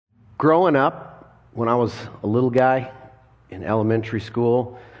Growing up, when I was a little guy in elementary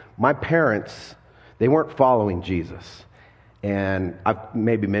school, my parents, they weren't following Jesus. And I've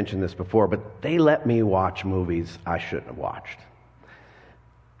maybe mentioned this before, but they let me watch movies I shouldn't have watched.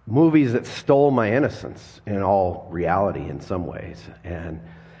 Movies that stole my innocence in all reality in some ways. And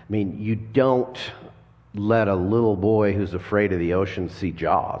I mean, you don't let a little boy who's afraid of the ocean see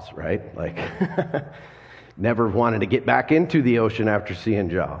Jaws, right? Like, never wanted to get back into the ocean after seeing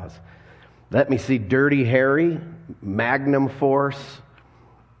Jaws. Let me see Dirty Harry, Magnum Force,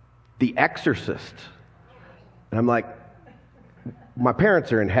 The Exorcist. And I'm like, my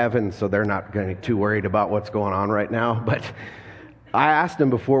parents are in heaven, so they're not going to be too worried about what's going on right now. But I asked them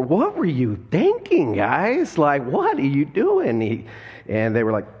before, what were you thinking, guys? Like, what are you doing? And they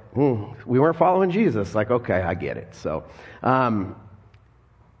were like, we weren't following Jesus. Like, okay, I get it. So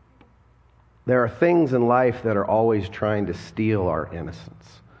there are things in life that are always trying to steal our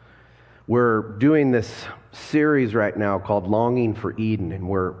innocence. We're doing this series right now called Longing for Eden, and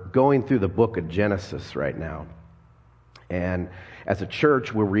we're going through the book of Genesis right now. And as a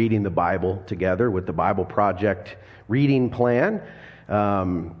church, we're reading the Bible together with the Bible Project reading plan.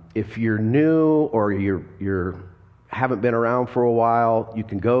 If you're new or you're haven't been around for a while, you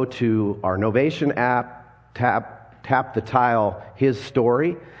can go to our Novation app, tap the tile His Story,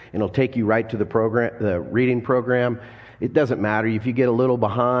 and it'll take you right to the program, the reading program. It doesn't matter if you get a little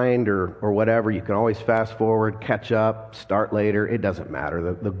behind or whatever. You can always fast forward, catch up, start later. It doesn't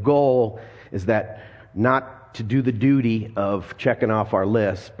matter. The goal is that not to do the duty of checking off our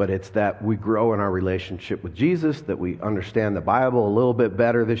list, but it's that we grow in our relationship with Jesus, that we understand the Bible a little bit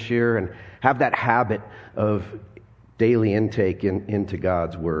better this year and have that habit of daily intake into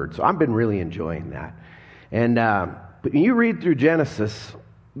God's Word. So I've been really enjoying that. And but when you read through Genesis,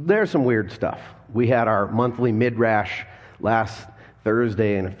 there's some weird stuff. We had our monthly Midrash last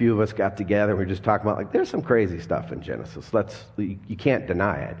Thursday, and a few of us got together and we were just talking about, like, there's some crazy stuff in Genesis. You can't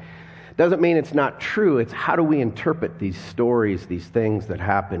deny it. Doesn't mean it's not true. It's how do we interpret these stories, these things that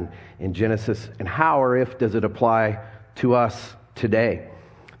happen in Genesis, and how or if does it apply to us today?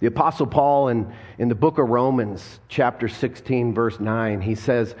 The Apostle Paul in the book of Romans, chapter 16, verse 9, he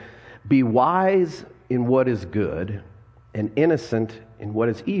says, "Be wise in what is good and innocent in what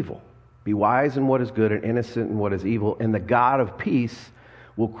is evil. Be wise in what is good and innocent in what is evil, and the God of peace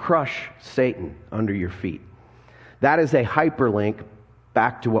will crush Satan under your feet." That is a hyperlink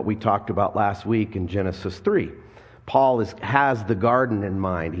back to what we talked about last week in Genesis 3. Paul has the garden in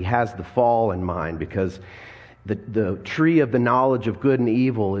mind. He has the fall in mind, because the tree of the knowledge of good and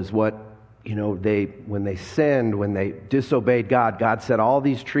evil is what, when they sinned, when they disobeyed God, God said, all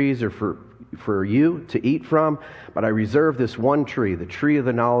these trees are for you to eat from, but I reserve this one tree, the tree of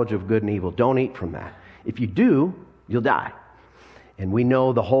the knowledge of good and evil. Don't eat from that. If you do, you'll die. And we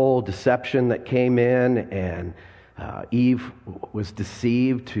know the whole deception that came in, and Eve was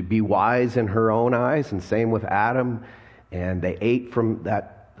deceived to be wise in her own eyes, and same with Adam, and they ate from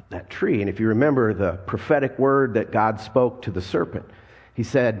that tree. And if you remember the prophetic word that God spoke to the serpent, he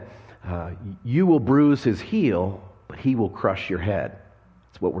said, you will bruise his heel, but he will crush your head.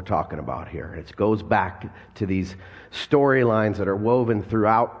 That's what we're talking about here. It goes back to these storylines that are woven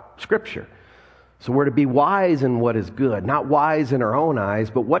throughout Scripture. So we're to be wise in what is good, not wise in our own eyes,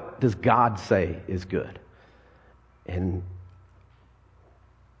 but what does God say is good? And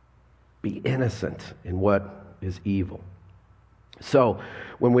be innocent in what is evil. So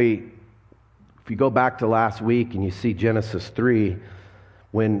if you go back to last week and you see Genesis 3,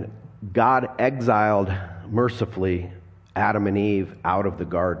 when God exiled mercifully Adam and Eve out of the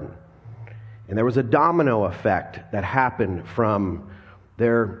garden, and there was a domino effect that happened from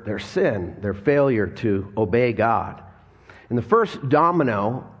their sin, their failure to obey God. And the first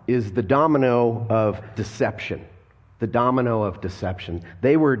domino is the domino of deception. The domino of deception.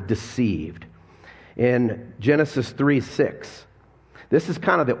 They were deceived. In Genesis 3:6, this is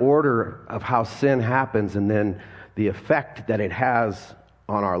kind of the order of how sin happens and then the effect that it has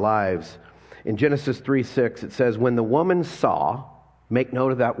on our lives. In Genesis 3:6, it says, when the woman saw, make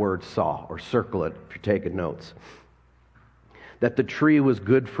note of that word saw, or circle it if you're taking notes, that the tree was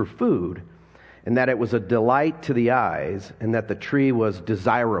good for food, and that it was a delight to the eyes, and that the tree was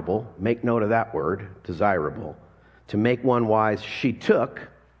desirable, make note of that word, desirable, to make one wise, she took,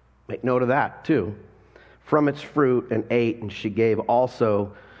 make note of that too, from its fruit and ate, and she gave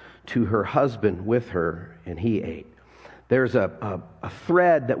also to her husband with her, and he ate. There's a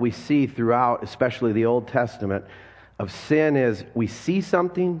thread that we see throughout, especially the Old Testament, of sin is we see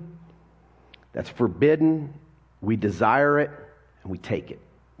something that's forbidden, we desire it, and we take it.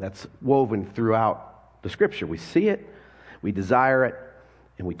 That's woven throughout the Scripture. We see it, we desire it,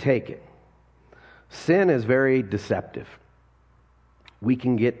 and we take it. Sin is very deceptive. We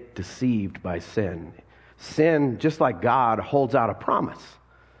can get deceived by sin. Sin, just like God, holds out a promise.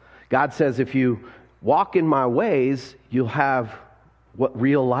 God says, if you walk in my ways, you'll have what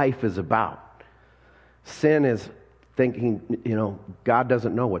real life is about. Sin is thinking, God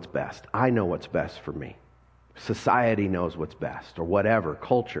doesn't know what's best. I know what's best for me. Society knows what's best, or whatever,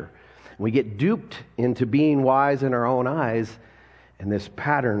 culture. We get duped into being wise in our own eyes, and this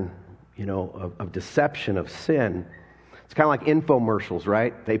pattern, of deception, of sin. It's kind of like infomercials,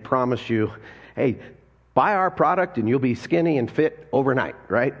 right? They promise you, hey, buy our product and you'll be skinny and fit overnight,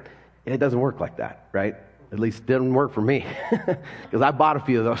 right? It doesn't work like that, right? At least it didn't work for me, because I bought a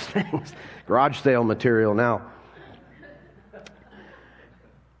few of those things. Garage sale material now.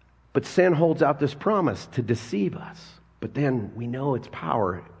 But sin holds out this promise to deceive us. But then we know its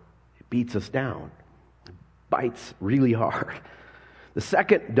power. It beats us down. It bites really hard. The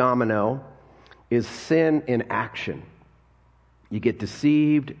second domino is sin in action. You get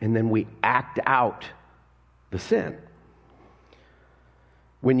deceived, and then we act out the sin.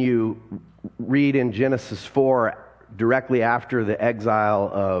 When you read in Genesis 4, directly after the exile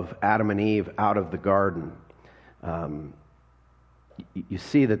of Adam and Eve out of the garden, you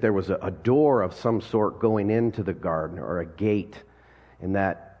see that there was a door of some sort going into the garden, or a gate, and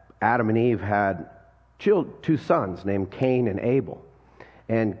that Adam and Eve had two sons named Cain and Abel.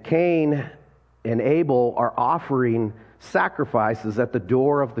 And Cain and Abel are offering sacrifices at the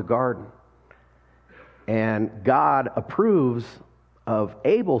door of the garden. And God approves of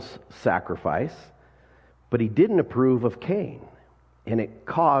Abel's sacrifice, but he didn't approve of Cain. And it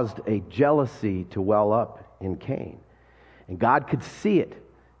caused a jealousy to well up in Cain. And God could see it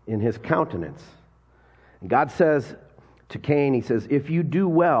in his countenance. And God says to Cain, he says, if you do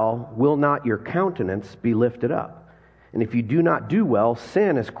well, will not your countenance be lifted up? And if you do not do well,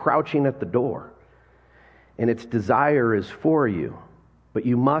 sin is crouching at the door, and its desire is for you, but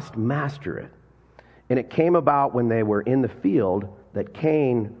you must master it. And it came about when they were in the field that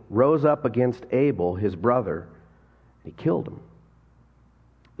Cain rose up against Abel, his brother, and he killed him.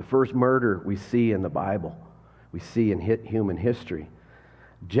 The first murder we see in the Bible, we see in human history.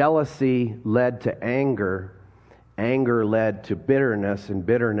 Jealousy led to anger, anger led to bitterness, and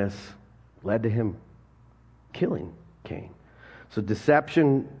bitterness led to him killing Cain. So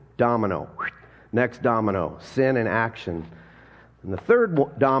deception, domino. Next domino, sin and action. And the third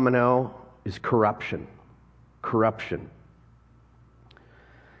domino is corruption. Corruption.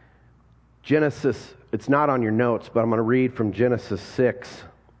 Genesis, it's not on your notes, but I'm going to read from Genesis 6,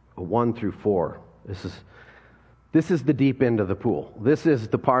 1 through 4. This is the deep end of the pool. This is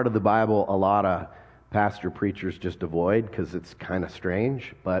the part of the Bible a lot of pastor preachers just avoid because it's kind of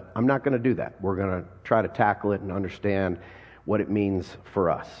strange, but I'm not going to do that. We're going to try to tackle it and understand what it means for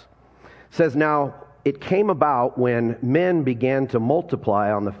us. It says, now it came about when men began to multiply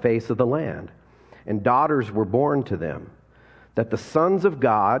on the face of the land, and daughters were born to them, that the sons of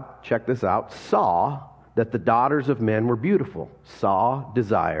God, check this out, saw that the daughters of men were beautiful, saw,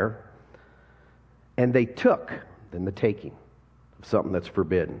 desire, and they took, then the taking, something that's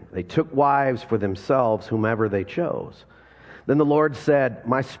forbidden. They took wives for themselves, whomever they chose. Then the Lord said,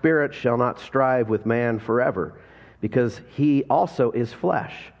 my spirit shall not strive with man forever, because he also is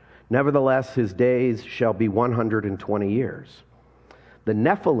flesh. Nevertheless, his days shall be 120 years. The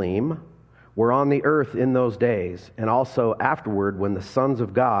Nephilim were on the earth in those days, and also afterward when the sons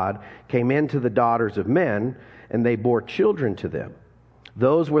of God came into the daughters of men, and they bore children to them.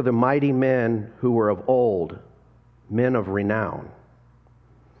 Those were the mighty men who were of old, men of renown.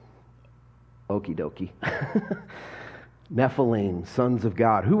 Okie dokie. Nephilim, sons of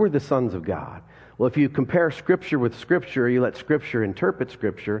God. Who were the sons of God? Well, if you compare Scripture with Scripture, you let Scripture interpret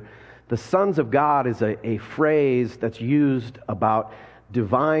Scripture, the sons of God is a phrase that's used about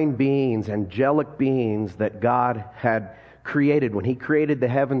divine beings, angelic beings that God had created. When he created the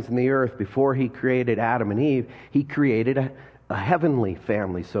heavens and the earth, before he created Adam and Eve, he created a heavenly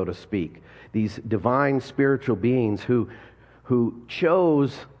family, so to speak. These divine spiritual beings who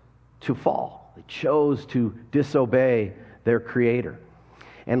chose to fall. They chose to disobey their Creator.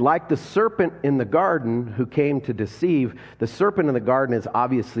 And like the serpent in the garden who came to deceive, the serpent in the garden is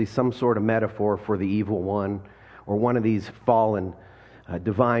obviously some sort of metaphor for the evil one or one of these fallen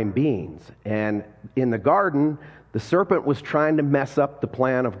divine beings. And in the garden, the serpent was trying to mess up the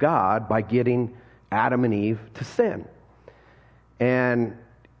plan of God by getting Adam and Eve to sin. And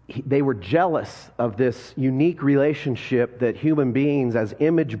they were jealous of this unique relationship that human beings as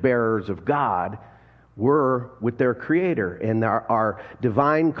image bearers of God were with their Creator, and our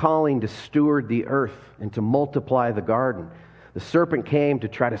divine calling to steward the earth and to multiply the garden. The serpent came to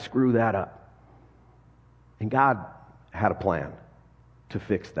try to screw that up. And God had a plan to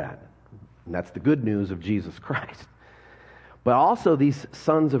fix that. And that's the good news of Jesus Christ. But also these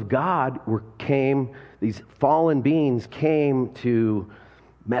sons of God these fallen beings came to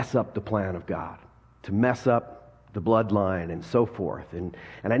mess up the plan of God, to mess up the bloodline and so forth. And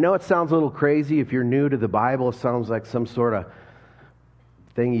I know it sounds a little crazy. If you're new to the Bible, it sounds like some sort of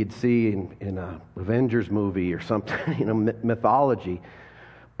thing you'd see in a Avengers movie or something, mythology.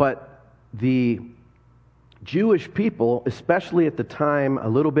 But the Jewish people, especially at the time, a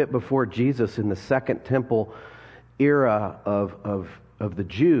little bit before Jesus, in the Second Temple era of the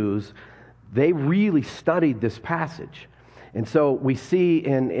Jews, they really studied this passage. And so we see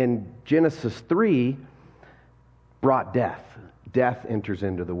in Genesis 3, brought death. Death enters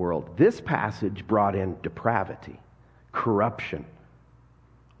into the world. This passage brought in depravity, corruption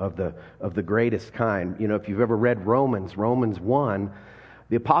of the greatest kind. If you've ever read Romans 1,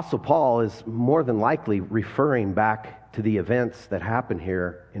 the Apostle Paul is more than likely referring back to the events that happen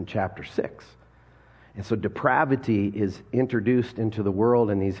here in chapter 6. And so depravity is introduced into the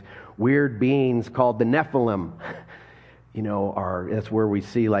world, and these weird beings called the Nephilim, that's where we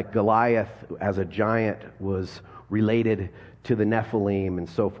see like Goliath as a giant was related to the Nephilim and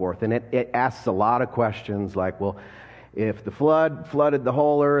so forth. And it asks a lot of questions like, well, if the flood flooded the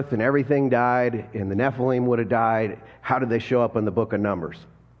whole earth and everything died and the Nephilim would have died, how did they show up in the book of Numbers?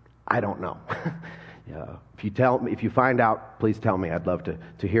 I don't know. If you find out, please tell me. I'd love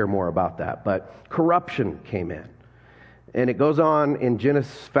to hear more about that. But corruption came in. And it goes on in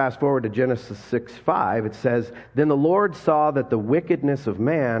Genesis, fast forward to Genesis 6:5, it says, "Then the Lord saw that the wickedness of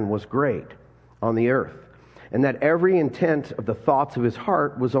man was great on the earth, and that every intent of the thoughts of his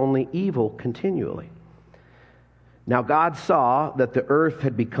heart was only evil continually. Now God saw that the earth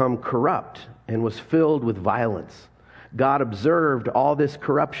had become corrupt and was filled with violence. God observed all this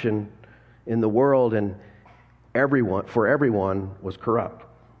corruption in the world, and everyone was corrupt."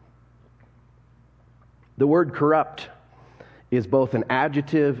 The word corrupt is both an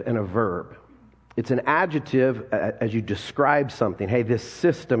adjective and a verb. It's an adjective as you describe something. Hey, this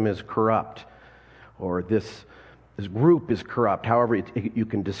system is corrupt, or this group is corrupt. However, you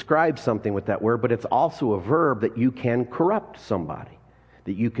can describe something with that word, but it's also a verb that you can corrupt somebody,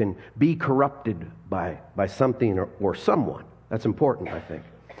 that you can be corrupted by something or someone. That's important, I think.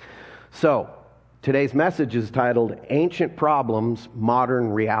 So, today's message is titled Ancient Problems,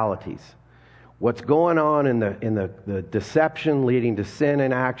 Modern Realities. What's going on in the deception leading to sin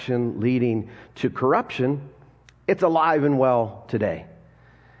and action, leading to corruption, it's alive and well today.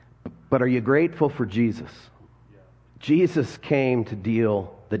 But are you grateful for Jesus? Yeah. Jesus came to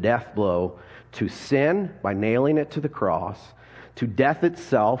deal the death blow to sin by nailing it to the cross, to death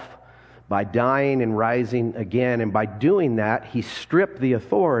itself by dying and rising again. And by doing that, he stripped the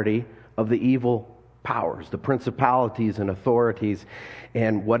authority of the evil powers, the principalities and authorities,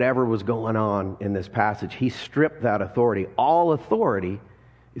 and whatever was going on in this passage. He stripped that authority. All authority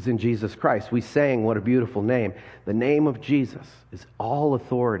is in Jesus Christ. We sang, what a beautiful name. The name of Jesus is all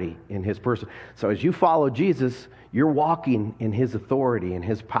authority in his person. So as you follow Jesus, you're walking in his authority and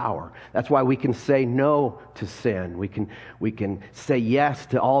his power. That's why we can say no to sin. We can say yes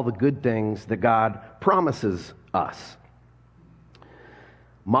to all the good things that God promises us.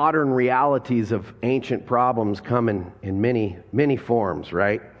 Modern realities of ancient problems come in many, many forms,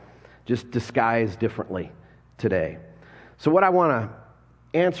 right? Just disguised differently today. So what I want to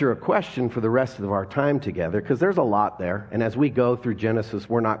answer a question for the rest of our time together, because there's a lot there. And as we go through Genesis,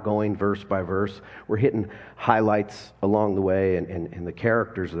 we're not going verse by verse. We're hitting highlights along the way and the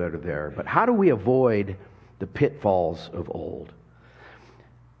characters that are there. But how do we avoid the pitfalls of old?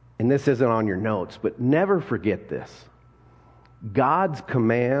 And this isn't on your notes, but never forget this. God's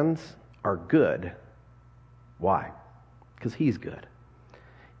commands are good. Why? Because he's good.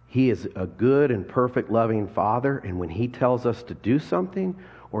 He is a good and perfect loving Father, and when he tells us to do something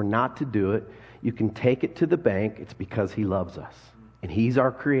or not to do it, you can take it to the bank. It's because he loves us, and he's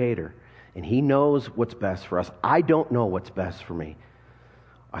our creator, and he knows what's best for us. I don't know what's best for me.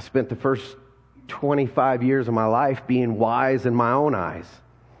 I spent the first 25 years of my life being wise in my own eyes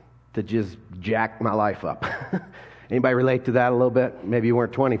to just jack my life up. Anybody relate to that a little bit? Maybe you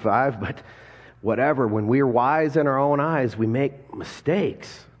weren't 25, but whatever. When we're wise in our own eyes, we make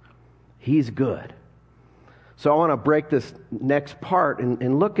mistakes. He's good. So I want to break this next part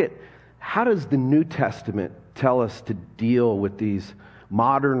and look at how does the New Testament tell us to deal with these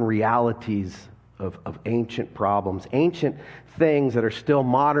modern realities of ancient problems, ancient things that are still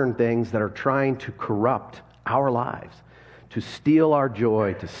modern things that are trying to corrupt our lives, to steal our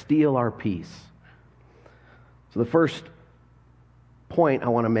joy, to steal our peace. So the first point I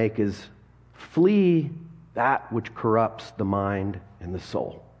want to make is flee that which corrupts the mind and the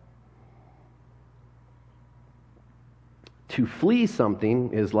soul. To flee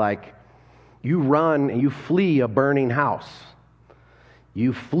something is like you run and you flee a burning house.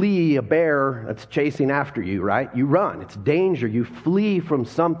 You flee a bear that's chasing after you, right? You run. It's danger. You flee from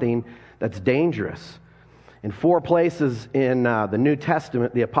something that's dangerous. In 4 places in the New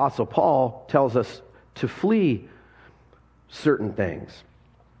Testament, the Apostle Paul tells us to flee certain things.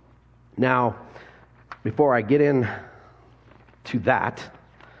 Now, before I get into that,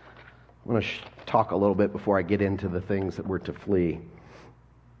 I want to talk a little bit before I get into the things that we're to flee.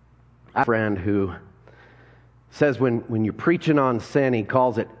 I have a friend who says when you're preaching on sin, he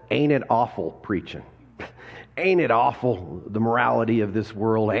calls it, ain't it awful preaching. Ain't it awful, the morality of this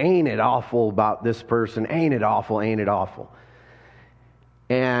world? Ain't it awful about this person? Ain't it awful? Ain't it awful?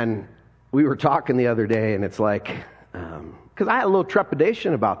 And we were talking the other day, and it's like, because I had a little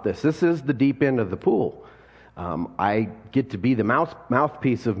trepidation about this. This is the deep end of the pool. I get to be the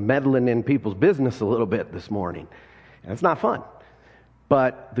mouthpiece of meddling in people's business a little bit this morning. And it's not fun.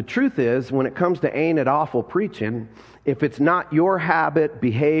 But the truth is, when it comes to ain't it awful preaching, if it's not your habit,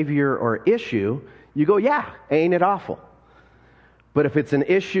 behavior, or issue, you go, yeah, ain't it awful? But if it's an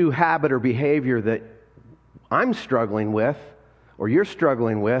issue, habit, or behavior that I'm struggling with, or you're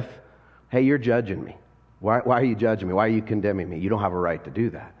struggling with, hey, you're judging me. Why are you judging me? Why are you condemning me? You don't have a right to do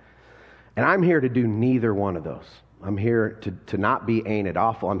that. And I'm here to do neither one of those. I'm here to not be ain't it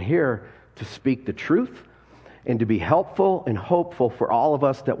awful. I'm here to speak the truth and to be helpful and hopeful for all of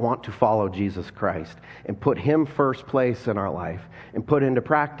us that want to follow Jesus Christ and put Him first place in our life and put into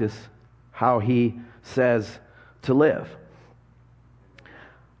practice how He says to live.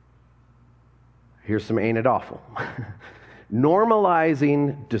 Here's some ain't it awful.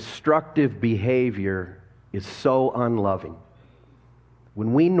 Normalizing destructive behavior is so unloving.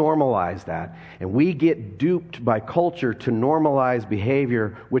 When we normalize that and we get duped by culture to normalize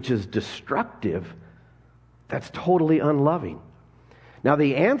behavior which is destructive, that's totally unloving. Now,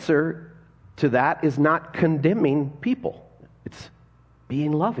 the answer to that is not condemning people. It's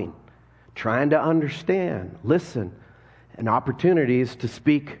being loving, trying to understand, listen, and opportunities to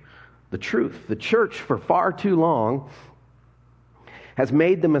speak the truth. The church, for far too long, has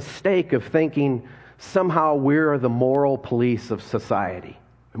made the mistake of thinking somehow we're the moral police of society.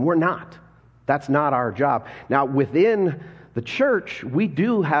 And we're not. That's not our job. Now, within the church, we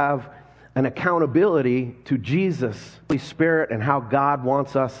do have an accountability to Jesus, Holy Spirit, and how God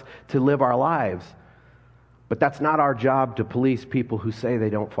wants us to live our lives. But that's not our job to police people who say they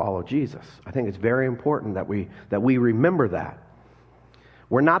don't follow Jesus. I think it's very important that we remember that.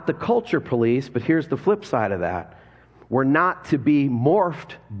 We're not the culture police, but here's the flip side of that. We're not to be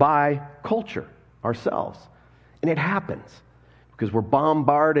morphed by culture ourselves. And it happens because we're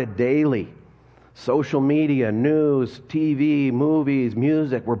bombarded daily. Social media, news, TV, movies,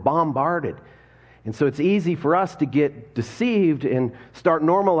 music, we're bombarded. And so it's easy for us to get deceived and start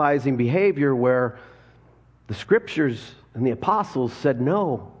normalizing behavior where the scriptures and the apostles said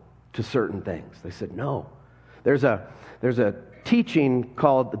no to certain things. They said no. There's a teaching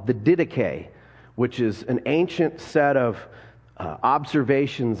called the Didache, which is an ancient set of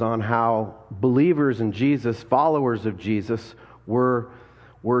observations on how believers in Jesus, followers of Jesus, were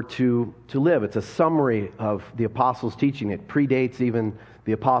to live. It's a summary of the Apostles' teaching. It predates even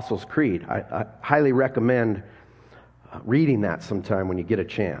the Apostles' Creed. I highly recommend reading that sometime when you get a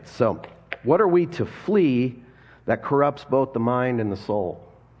chance. So, what are we to flee that corrupts both the mind and the soul?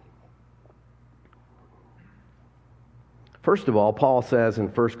 First of all, Paul says in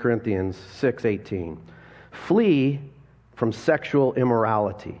 1 Corinthians 6:18, flee from sexual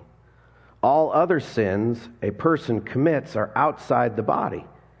immorality. All other sins a person commits are outside the body,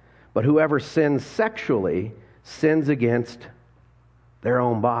 but whoever sins sexually sins against their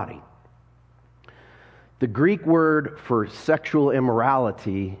own body. The Greek word for sexual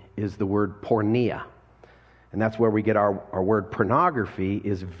immorality is the word porneia, and that's where we get our word pornography,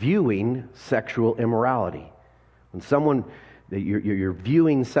 is viewing sexual immorality. When someone, you're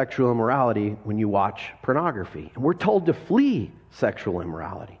viewing sexual immorality when you watch pornography. And we're told to flee sexual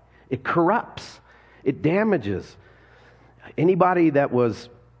immorality. It corrupts. It damages. Anybody that was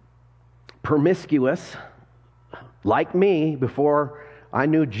promiscuous, like me, before I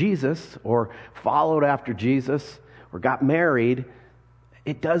knew Jesus, or followed after Jesus, or got married,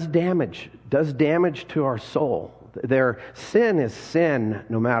 it does damage. It does damage to our soul. Their sin is sin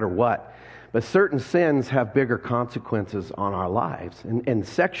no matter what. But certain sins have bigger consequences on our lives. And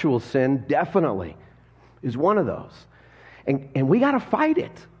sexual sin definitely is one of those. And we got to fight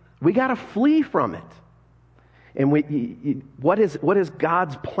it. We got to flee from it. And what is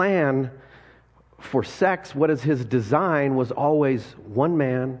God's plan for sex? What is his design was always one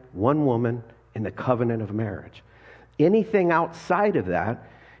man, one woman in the covenant of marriage. Anything outside of that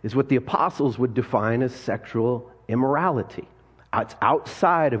is what the apostles would define as sexual immorality. It's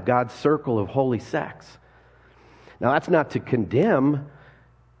outside of God's circle of holy sex. Now, that's not to condemn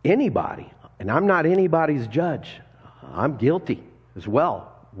anybody, and I'm not anybody's judge. I'm guilty as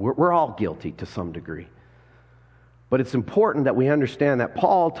well. We're all guilty to some degree. But it's important that we understand that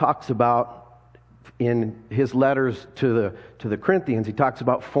Paul talks about, in his letters to the Corinthians, he talks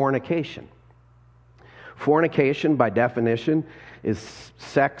about fornication. Fornication, by definition, is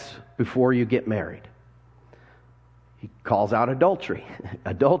sex before you get married. He calls out adultery.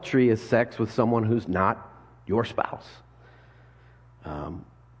 Adultery is sex with someone who's not your spouse.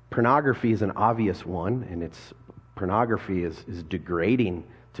 Pornography is an obvious one, and pornography is degrading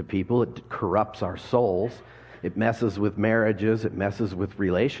to people. It corrupts our souls. It messes with marriages. It messes with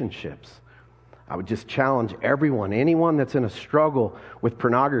relationships. I would just challenge anyone that's in a struggle with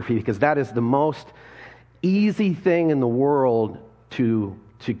pornography, because that is the most easy thing in the world to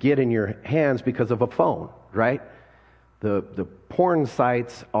get in your hands because of a phone, right? The porn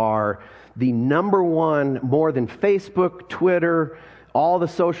sites are the number one, more than Facebook, Twitter, all the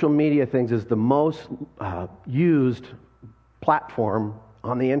social media things, is the most used platform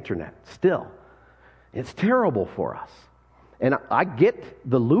on the internet still. It's terrible for us. And I get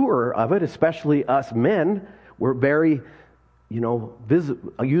the lure of it, especially us men. We're very,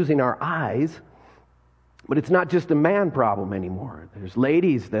 using our eyes. But it's not just a man problem anymore. There's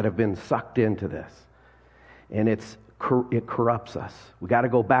ladies that have been sucked into this. And it corrupts us. We got to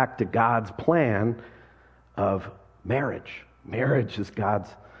go back to God's plan of marriage. Marriage is God's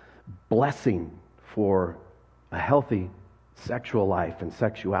blessing for a healthy sexual life and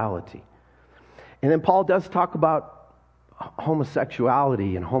sexuality. And then Paul does talk about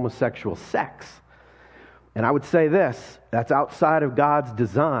homosexuality and homosexual sex. And I would say this, that's outside of God's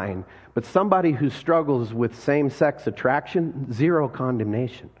design, but somebody who struggles with same-sex attraction, zero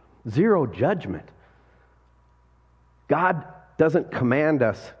condemnation, zero judgment. God doesn't command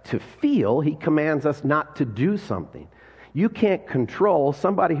us to feel, He commands us not to do something. You can't control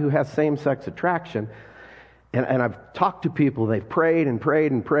somebody who has same-sex attraction. And I've talked to people, they've prayed and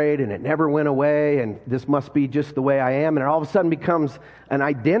prayed and prayed, and it never went away, and this must be just the way I am, and it all of a sudden becomes an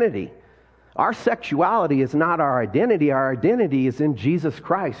identity. Our sexuality is not our identity. Our identity is in Jesus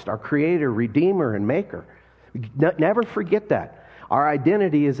Christ, our Creator, Redeemer, and Maker. Never forget that. Our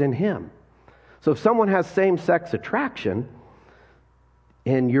identity is in Him. So if someone has same-sex attraction,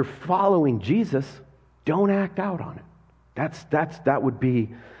 and you're following Jesus, don't act out on it. That would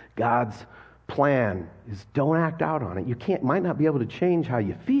be God's plan, is don't act out on it. You might not be able to change how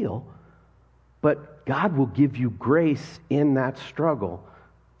you feel, but God will give you grace in that struggle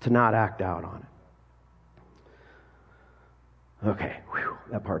to not act out on it. Okay,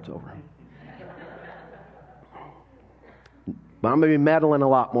 that part's over. But I'm going to be meddling a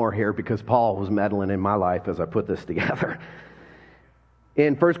lot more here because Paul was meddling in my life as I put this together.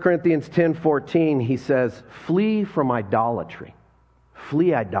 In 1 Corinthians 10:14, he says, flee from idolatry.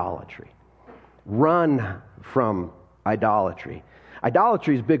 Flee idolatry. Run from idolatry.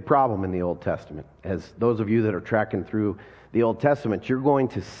 Idolatry is a big problem in the Old Testament. As those of you that are tracking through the Old Testament, you're going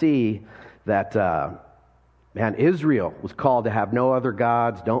to see that, Israel was called to have no other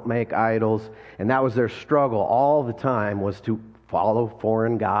gods, don't make idols, and that was their struggle all the time, was to follow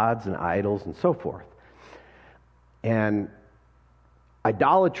foreign gods and idols and so forth. And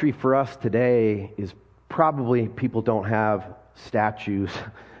idolatry for us today is probably people don't have statues,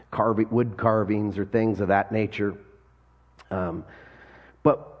 wood carvings or things of that nature. But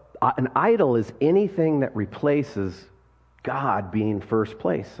an idol is anything that replaces God being first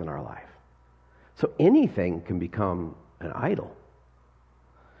place in our life. So anything can become an idol.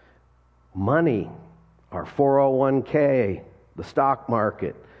 Money, our 401k, the stock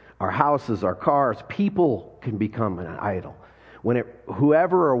market, our houses, our cars, people can become an idol. When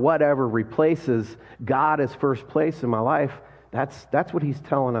whoever or whatever replaces God as first place in my life, that's what he's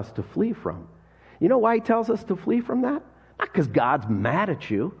telling us to flee from. You know why he tells us to flee from that? Not because God's mad at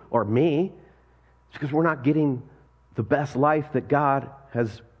you or me. It's because we're not getting the best life that God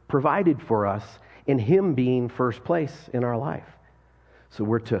has provided for us in Him being first place in our life. So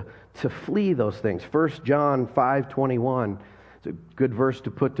we're to flee those things. 1 John 5:21, it's a good verse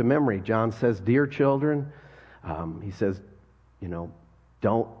to put to memory. John says, dear children, he says,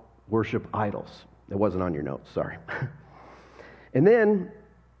 don't worship idols. It wasn't on your notes, sorry. And then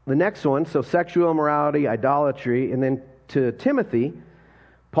the next one, so sexual immorality, idolatry, and then to Timothy,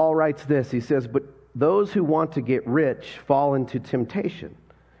 Paul writes this. He says, but those who want to get rich fall into temptation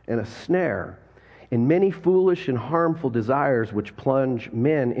and a snare, and many foolish and harmful desires which plunge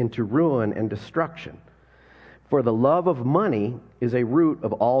men into ruin and destruction. For the love of money is a root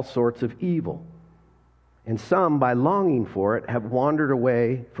of all sorts of evil. And some, by longing for it, have wandered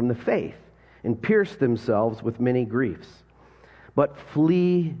away from the faith and pierced themselves with many griefs. But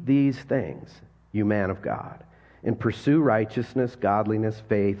flee these things, you man of God, and pursue righteousness, godliness,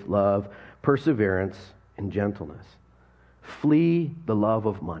 faith, love, perseverance, and gentleness. Flee the love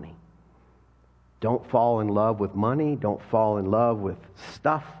of money. Don't fall in love with money. Don't fall in love with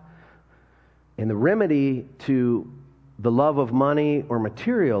stuff. And the remedy to the love of money or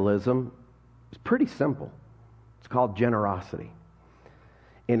materialism is pretty simple. It's called generosity.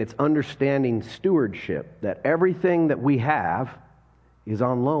 And it's understanding stewardship, that everything that we have is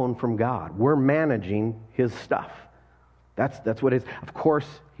on loan from God. We're managing His stuff. That's what it is. Of course,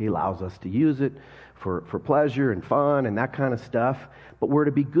 He allows us to use it for pleasure and fun and that kind of stuff. But we're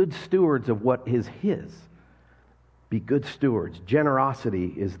to be good stewards of what is His. Be good stewards.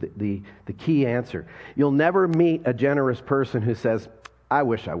 Generosity is the key answer. You'll never meet a generous person who says, I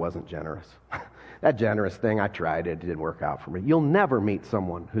wish I wasn't generous. That generous thing, I tried it didn't work out for me. You'll never meet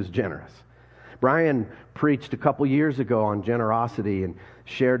someone who's generous. Brian preached a couple years ago on generosity and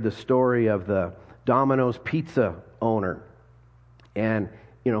shared the story of the Domino's pizza owner. And,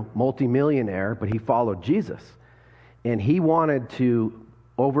 multimillionaire, but he followed Jesus. And he wanted to,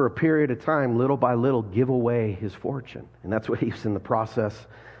 over a period of time, little by little, give away his fortune. And that's what he's in the process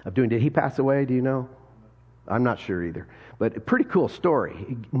of doing. Did he pass away? Do you know? I'm not sure either. But a pretty cool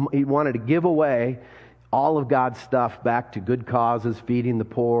story. He wanted to give away all of God's stuff back to good causes, feeding the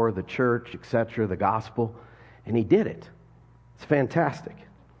poor, the church, etc., the gospel. And he did it. It's fantastic.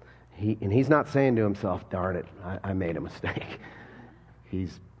 He's not saying to himself, darn it, I made a mistake.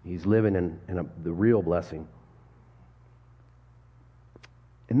 He's living in the real blessing.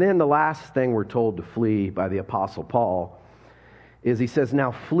 And then the last thing we're told to flee by the Apostle Paul is he says,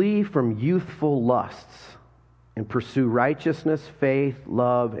 now flee from youthful lusts and pursue righteousness, faith,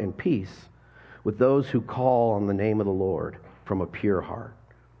 love, and peace with those who call on the name of the Lord from a pure heart.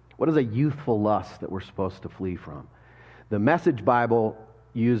 What is a youthful lust that we're supposed to flee from? The Message Bible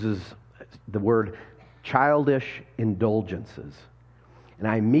uses the word childish indulgences. And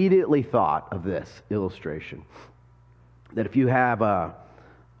I immediately thought of this illustration. That if you have a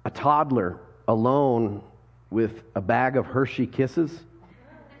toddler alone with a bag of Hershey Kisses,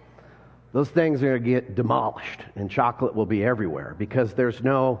 those things are going to get demolished and chocolate will be everywhere because there's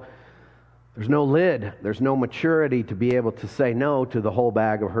no lid, there's no maturity to be able to say no to the whole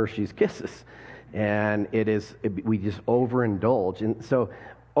bag of Hershey's Kisses. And we just overindulge. And so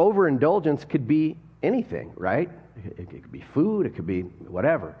overindulgence could be anything, right? It could be food, it could be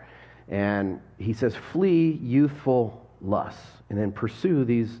whatever. And he says, flee youthful lusts and then pursue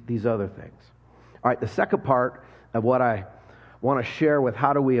these other things. All right, the second part of what I want to share with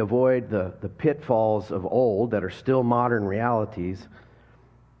how do we avoid the pitfalls of old that are still modern realities,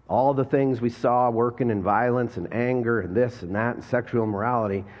 all the things we saw working in violence and anger and this and that and sexual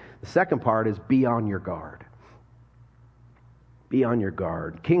immorality. The second part is be on your guard. Be on your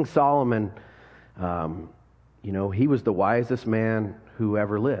guard. King Solomon, he was the wisest man who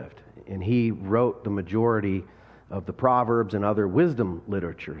ever lived. And he wrote the majority of the Proverbs and other wisdom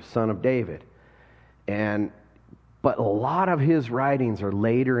literature, son of David. But a lot of his writings are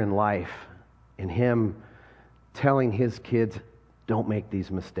later in life, in him telling his kids, don't make these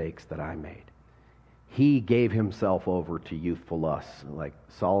mistakes that I made. He gave himself over to youthful lusts. Like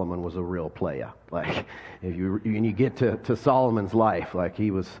Solomon was a real playa. Like if you get to Solomon's life, like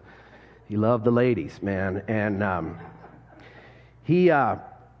he loved the ladies, man. And he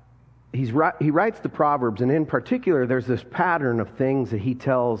writes the Proverbs, and in particular, there's this pattern of things that he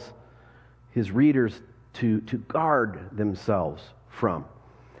tells his readers to guard themselves from.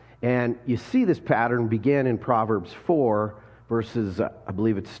 And you see this pattern begin in Proverbs 4, verses, I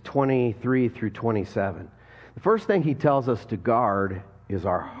believe it's 23 through 27. The first thing he tells us to guard is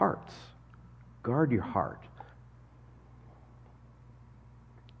our hearts. Guard your heart.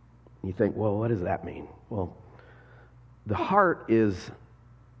 You think, well, what does that mean? Well, the heart is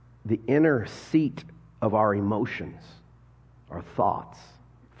the inner seat of our emotions, our thoughts.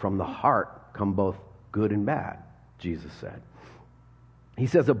 From the heart come both good and bad, Jesus said. He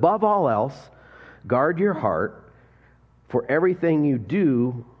says, above all else, guard your heart, for everything you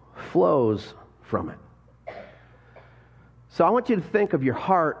do flows from it. So I want you to think of your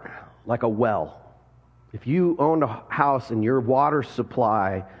heart like a well. If you owned a house and your water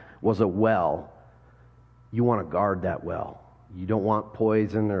supply was a well, you want to guard that well. You don't want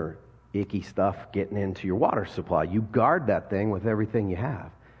poison or icky stuff getting into your water supply. You guard that thing with everything you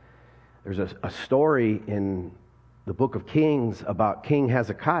have. There's a story in the book of Kings about King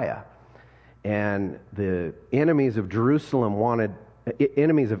Hezekiah, and the enemies of Israel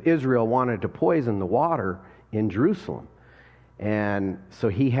wanted to poison the water in Jerusalem. And so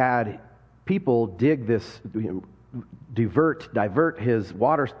he had people dig this, divert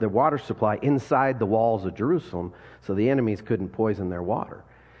the water supply inside the walls of Jerusalem so the enemies couldn't poison their water.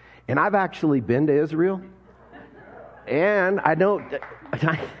 And I've actually been to Israel, and I don't,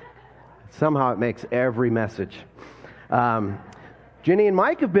 somehow it makes every message. Ginny and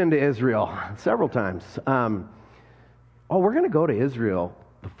Mike have been to Israel several times. We're going to go to Israel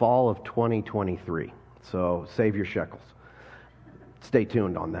the fall of 2023, so save your shekels. Stay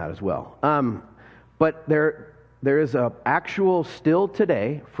tuned on that as well. But there is a actual still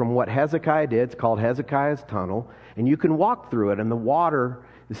today from what Hezekiah did. It's called Hezekiah's Tunnel, and you can walk through it, and the water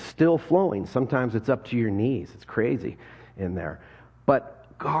is still flowing. Sometimes it's up to your knees. It's crazy in there.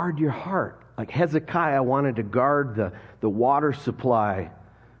 But guard your heart. Like Hezekiah wanted to guard the water supply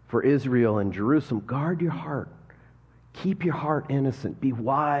for Israel and Jerusalem. Guard your heart. Keep your heart innocent. Be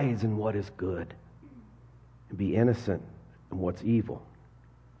wise in what is good. And be innocent in what's evil.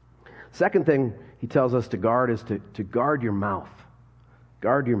 Second thing he tells us to guard is to guard your mouth.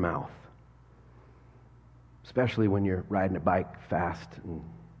 Guard your mouth. Especially when you're riding a bike fast and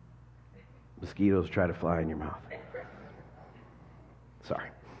mosquitoes try to fly in your mouth. Sorry,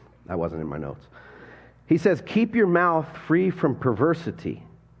 that wasn't in my notes. He says, keep your mouth free from perversity.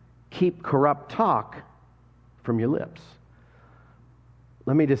 Keep corrupt talk from your lips.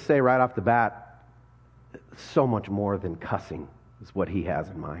 Let me just say right off the bat, so much more than cussing is what he has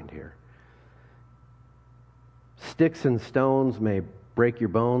in mind here. Sticks and stones may break your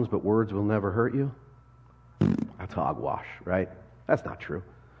bones, but words will never hurt you. That's hogwash, right? That's not true.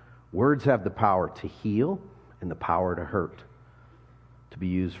 Words have the power to heal and the power to hurt, to be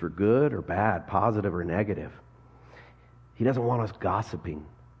used for good or bad, positive or negative. He doesn't want us gossiping.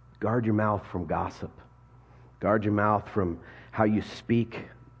 Guard your mouth from gossip. Guard your mouth from how you speak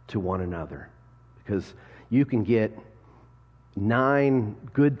to one another, because you can get 9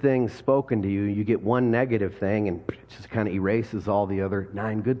 good things spoken to you. You get one negative thing, and it just kind of erases all the other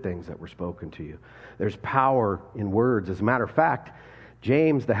 9 good things that were spoken to you. There's power in words. As a matter of fact,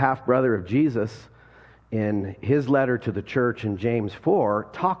 James, the half-brother of Jesus, in his letter to the church in James 4,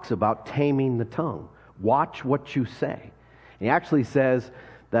 talks about taming the tongue. Watch what you say. And he actually says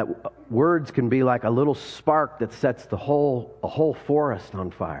that words can be like a little spark that sets a whole forest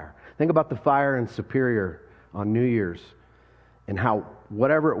on fire. Think about the fire in Superior on New Year's, and how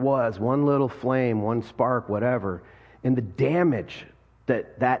whatever it was, one little flame, one spark, whatever, and the damage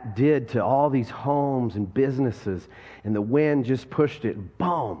that did to all these homes and businesses, and the wind just pushed it,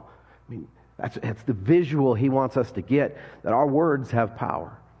 boom. I mean, that's the visual he wants us to get, that our words have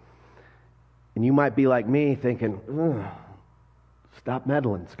power. And you might be like me thinking, stop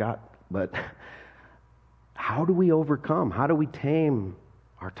meddling, Scott. But how do we overcome? How do we tame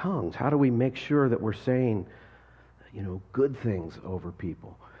our tongues? How do we make sure that we're saying, good things over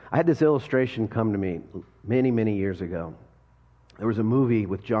people? I had this illustration come to me many, many years ago. There was a movie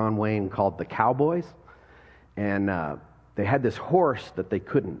with John Wayne called The Cowboys, and they had this horse that they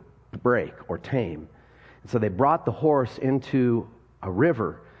couldn't break or tame. And so they brought the horse into a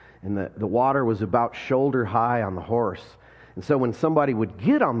river, and the water was about shoulder high on the horse. And so when somebody would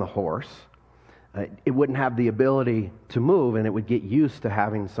get on the horse, it wouldn't have the ability to move, and it would get used to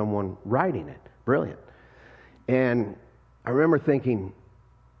having someone riding it. Brilliant. And I remember thinking,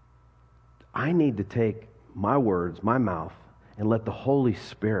 I need to take my words, my mouth, and let the Holy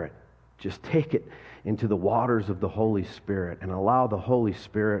Spirit just take it into the waters of the Holy Spirit and allow the Holy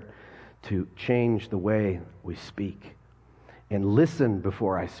Spirit to change the way we speak. And listen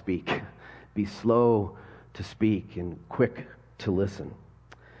before I speak. Be slow to speak and quick to listen.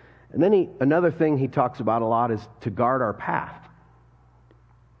 And then another thing he talks about a lot is to guard our path.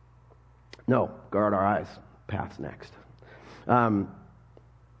 No, guard our eyes. Path's next.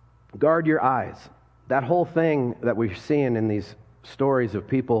 Guard your eyes. That whole thing that we're seeing in these stories of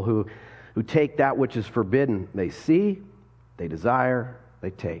people who take that which is forbidden, they see, they desire, they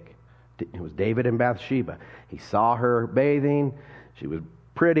take. It was David and Bathsheba. He saw her bathing. She was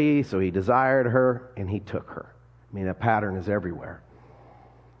pretty, so he desired her, and he took her. I mean, that pattern is everywhere.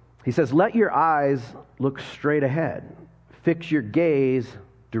 He says, let your eyes look straight ahead. Fix your gaze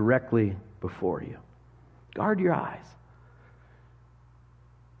directly before you. Guard your eyes.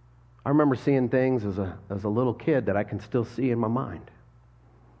 I remember seeing things as a little kid that I can still see in my mind.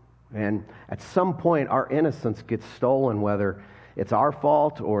 And at some point, our innocence gets stolen, whether it's our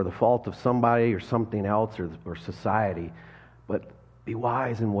fault or the fault of somebody or something else or society. But be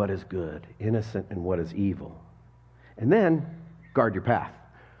wise in what is good, innocent in what is evil. And then guard your path.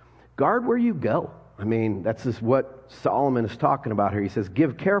 Guard where you go. I mean, that's just what Solomon is talking about here. He says,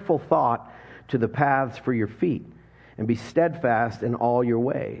 give careful thought to the paths for your feet, and be steadfast in all your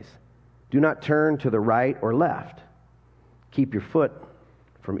ways. Do not turn to the right or left. Keep your foot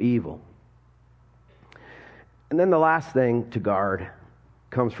from evil. And then the last thing to guard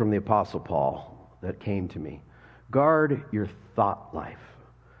comes from the Apostle Paul that came to me. Guard your thought life.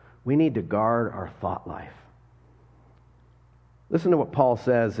 We need to guard our thought life. Listen to what Paul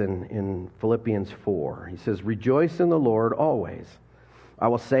says in Philippians 4. He says, rejoice in the Lord always. I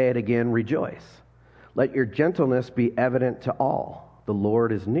will say it again, rejoice. Let your gentleness be evident to all. The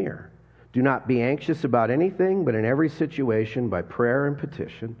Lord is near. Do not be anxious about anything, but in every situation, by prayer and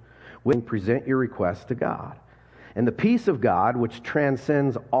petition, present your requests to God. And the peace of God, which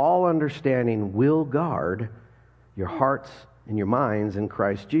transcends all understanding, will guard your hearts and your minds in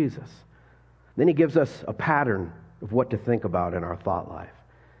Christ Jesus. Then he gives us a pattern of what to think about in our thought life.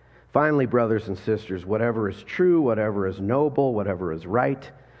 Finally, brothers and sisters, whatever is true, whatever is noble, whatever is right,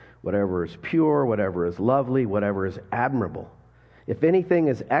 whatever is pure, whatever is lovely, whatever is admirable, if anything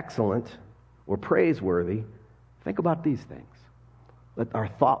is excellent or praiseworthy, think about these things. Let our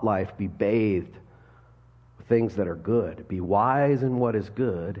thought life be bathed with things that are good. Be wise in what is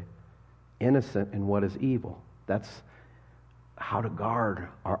good, innocent in what is evil. That's how to guard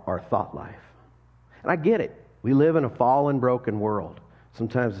our thought life. And I get it. We live in a fallen, broken world.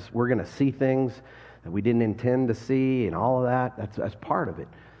 Sometimes we're going to see things that we didn't intend to see and all of that. That's part of it.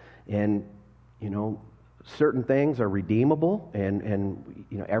 And, certain things are redeemable, and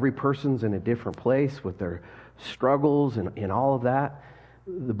every person's in a different place with their struggles and all of that.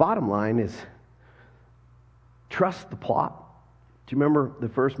 The bottom line is trust the plot. Do you remember the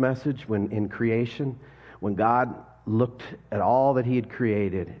first message when in creation, when God looked at all that he had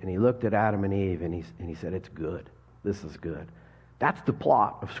created, and he looked at Adam and Eve, and he said, it's good. This is good. That's the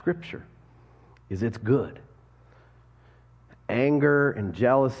plot of Scripture, is it's good. Anger and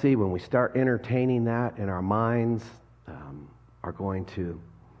jealousy, when we start entertaining that in our minds,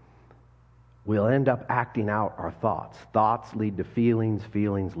 we'll end up acting out our thoughts. Thoughts lead to feelings,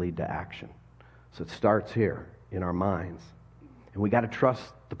 feelings lead to action. So it starts here in our minds. And we got to trust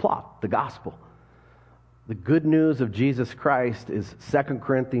the plot, the gospel. The good news of Jesus Christ is 2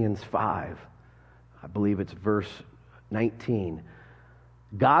 Corinthians 5. I believe it's verse 19.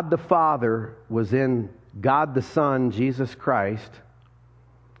 God the Father was in God the Son, Jesus Christ,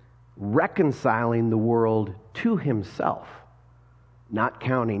 reconciling the world to himself, not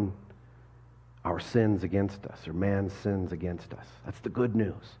counting our sins against us or man's sins against us. That's the good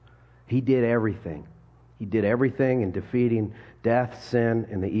news. He did everything. He did everything in defeating death, sin,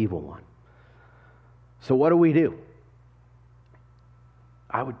 and the evil one. So what do?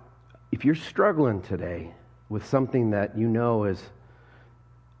 If you're struggling today with something that you know is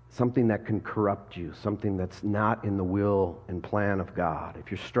something that can corrupt you, something that's not in the will and plan of God, if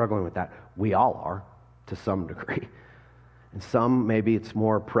you're struggling with that, we all are to some degree. And some, maybe it's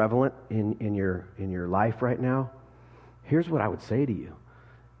more prevalent in your life right now. Here's what I would say to you.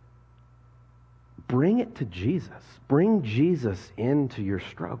 Bring it to Jesus. Bring Jesus into your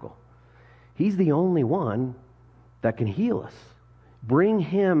struggle. He's the only one that can heal us. Bring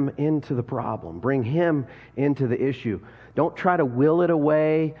him into the problem. Bring him into the issue. Don't try to will it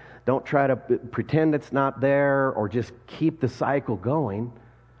away. Don't try to pretend it's not there or just keep the cycle going.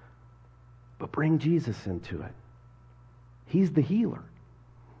 But bring Jesus into it. He's the healer.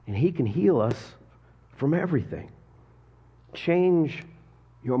 And he can heal us from everything. Change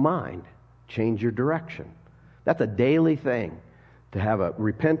your mind. Change your direction. That's a daily thing. To have a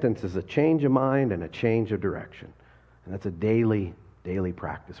repentance is a change of mind and a change of direction. And that's a daily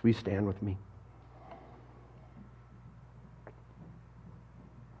practice. Will you stand with me?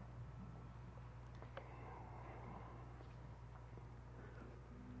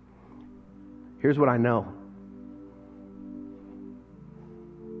 Here's what I know.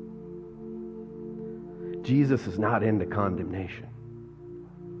 Jesus is not into condemnation.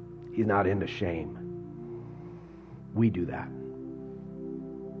 He's not into shame. We do that.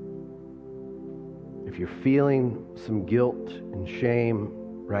 If you're feeling some guilt and shame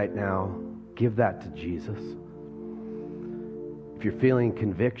right now, give that to Jesus. If you're feeling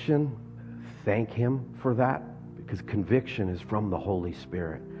conviction, thank him for that, because conviction is from the Holy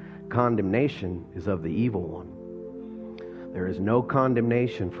Spirit. Condemnation is of the evil one. There is no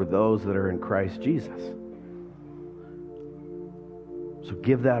condemnation for those that are in Christ Jesus. So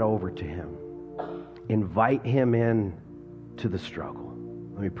give that over to him. Invite him in to the struggle.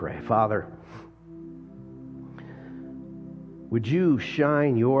 Let me pray. Father, would you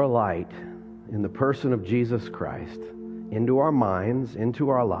shine your light in the person of Jesus Christ into our minds, into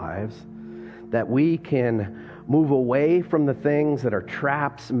our lives, that we can move away from the things that are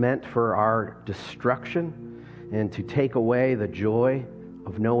traps meant for our destruction and to take away the joy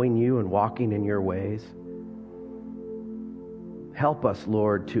of knowing you and walking in your ways. Help us,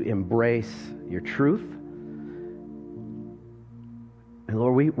 Lord, to embrace your truth. And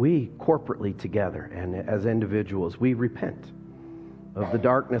Lord, we corporately together and as individuals, we repent of the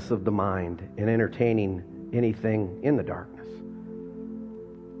darkness of the mind and entertaining anything in the darkness.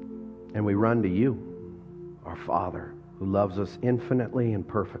 And we run to you, our Father, who loves us infinitely and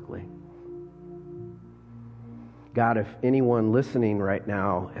perfectly. God, if anyone listening right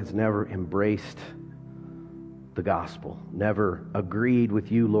now has never embraced the gospel, never agreed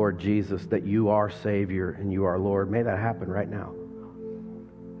with you, Lord Jesus, that you are Savior and you are Lord, may that happen right now.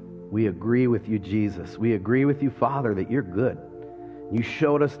 We agree with you, Jesus. We agree with you, Father, that you're good. You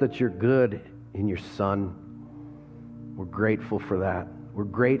showed us that you're good in your Son. We're grateful for that. We're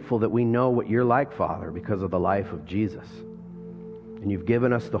grateful that we know what you're like, Father, because of the life of Jesus. And you've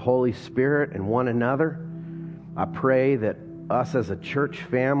given us the Holy Spirit and one another. I pray that us as a church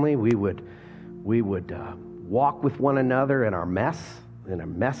family, we would walk with one another in our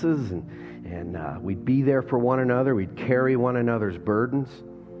messes, and we'd be there for one another. We'd carry one another's burdens.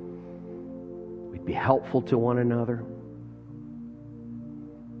 We'd be helpful to one another.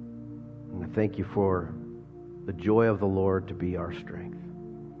 And I thank you for the joy of the Lord to be our strength.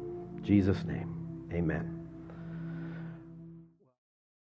 In Jesus' name, amen.